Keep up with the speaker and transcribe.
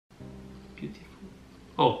beautiful.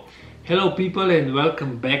 Oh, hello people and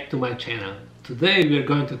welcome back to my channel. Today we are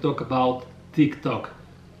going to talk about TikTok.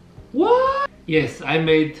 What? Yes, I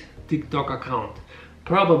made TikTok account.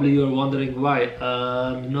 Probably you're wondering why.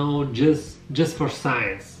 No, just for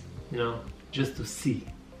science, just to see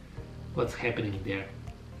what's happening there.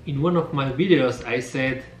 In one of my videos I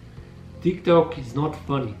said TikTok is not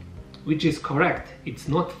funny, which is correct. It's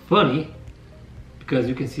not funny because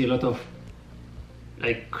you can see a lot of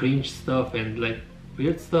like cringe stuff and like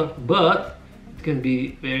weird stuff, but it can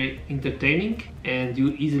be very entertaining and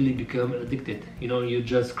you easily become addicted. You're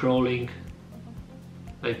just scrolling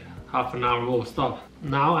like half an hour, oh stop.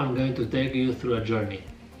 Now I'm going to take you through a journey.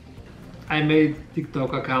 I made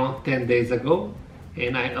TikTok account 10 days ago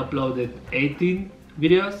and I uploaded 18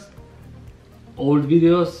 videos, old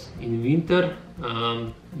videos in winter.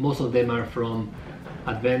 Most of them are from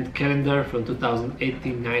advent calendar from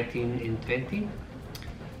 2018, 19 and 20.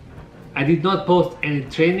 I did not post any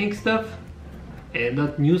training stuff and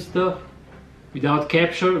not new stuff, without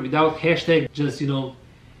capture, without hashtag, just to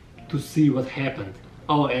see what happened.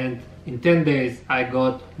 Oh, and in 10 days I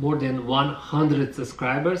got more than 100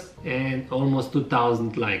 subscribers and almost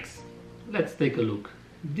 2000 likes. Let's take a look.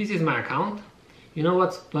 This is my account. You know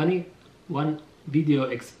what's funny? One video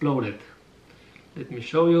exploded. Let me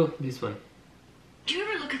show you this one. Do you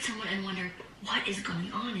ever look at someone and wonder what is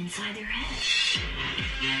going on inside their head?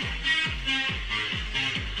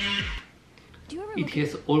 It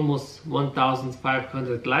has almost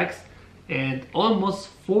 1500 likes and almost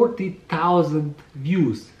 40,000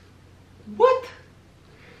 views. What?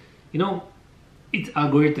 It's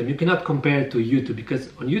algorithm. You cannot compare it to YouTube because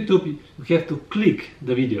on YouTube you have to click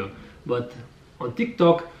the video, but on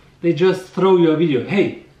TikTok they just throw you a video.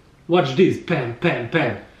 Hey, watch this, pam, pam,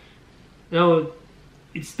 pam.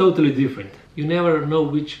 It's totally different. You never know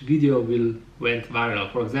which video went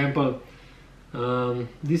viral. For example,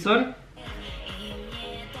 this one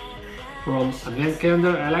from advent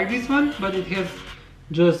calendar. I like this one, but it has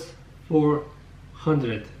just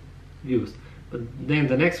 400 views. But then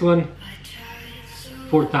the next one,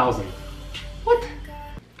 4,000. What?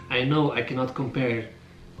 I know I cannot compare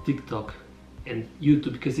TikTok and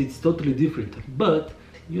YouTube because it's totally different. But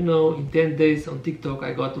in 10 days on TikTok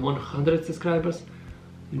I got 100 subscribers.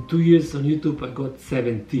 In 2 years on YouTube I got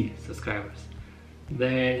 70 subscribers.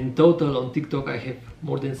 Then in total on TikTok I have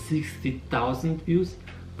more than 60,000 views,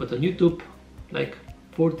 but on YouTube like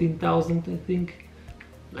 14,000 I think.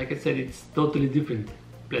 Like I said, it's totally different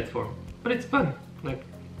platform, but it's fun.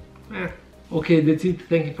 Okay, that's it.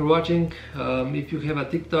 Thank you for watching. If you have a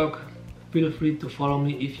TikTok, feel free to follow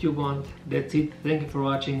me if you want. That's it. Thank you for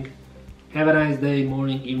watching. Have a nice day,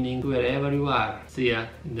 morning, evening, wherever you are. See ya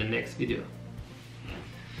in the next video.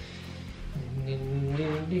 Ding,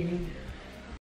 ding, ding.